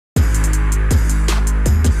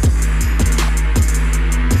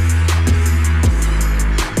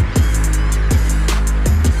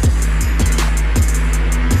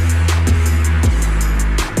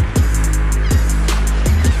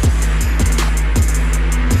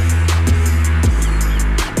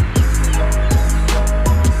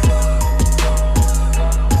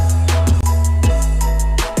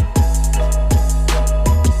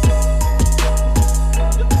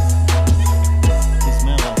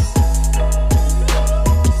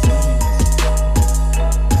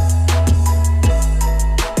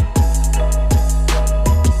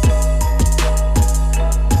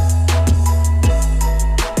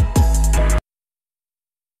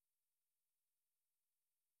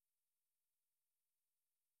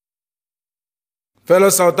Fellow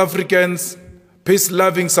South Africans,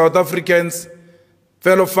 peace-loving South Africans,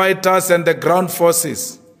 fellow fighters and the ground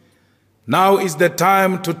forces, now is the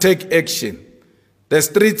time to take action. The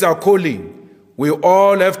streets are calling. We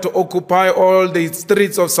all have to occupy all the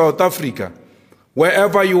streets of South Africa.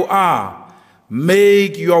 Wherever you are,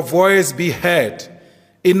 make your voice be heard.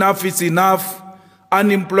 Enough is enough.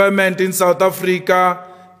 Unemployment in South Africa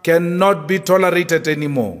cannot be tolerated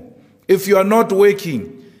anymore. If you are not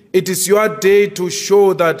working, it is your day to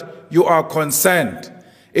show that you are concerned.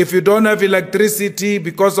 If you don't have electricity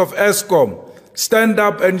because of ESCOM, stand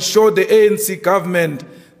up and show the ANC government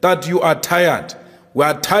that you are tired. We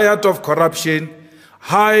are tired of corruption,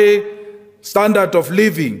 high standard of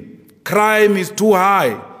living, crime is too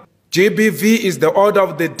high. GBV is the order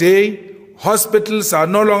of the day. Hospitals are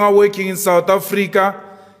no longer working in South Africa.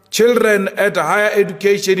 Children at higher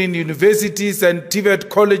education in universities and TVET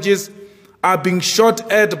colleges are being shot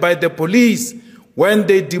at by the police when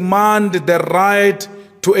they demand the right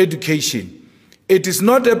to education. It is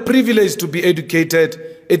not a privilege to be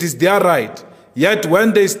educated, it is their right. Yet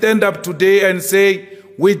when they stand up today and say,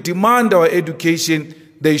 we demand our education,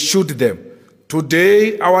 they shoot them.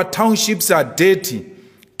 Today, our townships are dirty.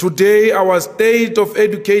 Today, our state of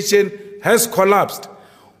education has collapsed.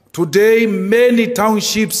 Today, many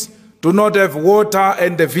townships do not have water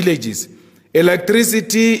and the villages.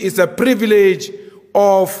 Electricity is a privilege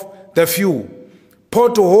of the few.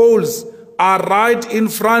 Potholes are right in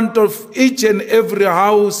front of each and every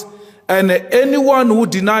house, and anyone who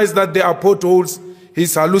denies that there are potholes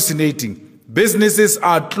is hallucinating. Businesses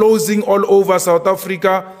are closing all over South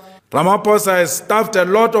Africa. Ramaphosa has stuffed a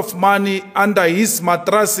lot of money under his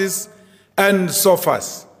mattresses and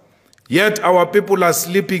sofas. Yet our people are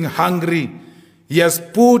sleeping hungry. He has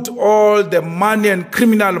put all the money and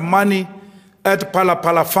criminal money at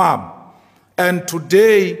Pala Farm. And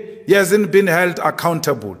today, he hasn't been held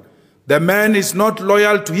accountable. The man is not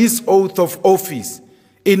loyal to his oath of office.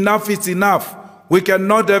 Enough is enough. We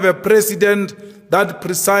cannot have a president that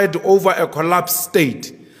presides over a collapsed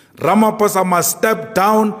state. Ramaphosa must step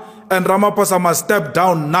down, and Ramaphosa must step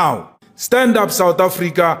down now. Stand up, South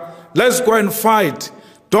Africa. Let's go and fight.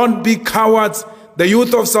 Don't be cowards. The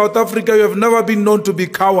youth of South Africa, you have never been known to be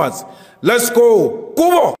cowards. Let's go.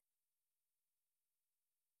 Kubo!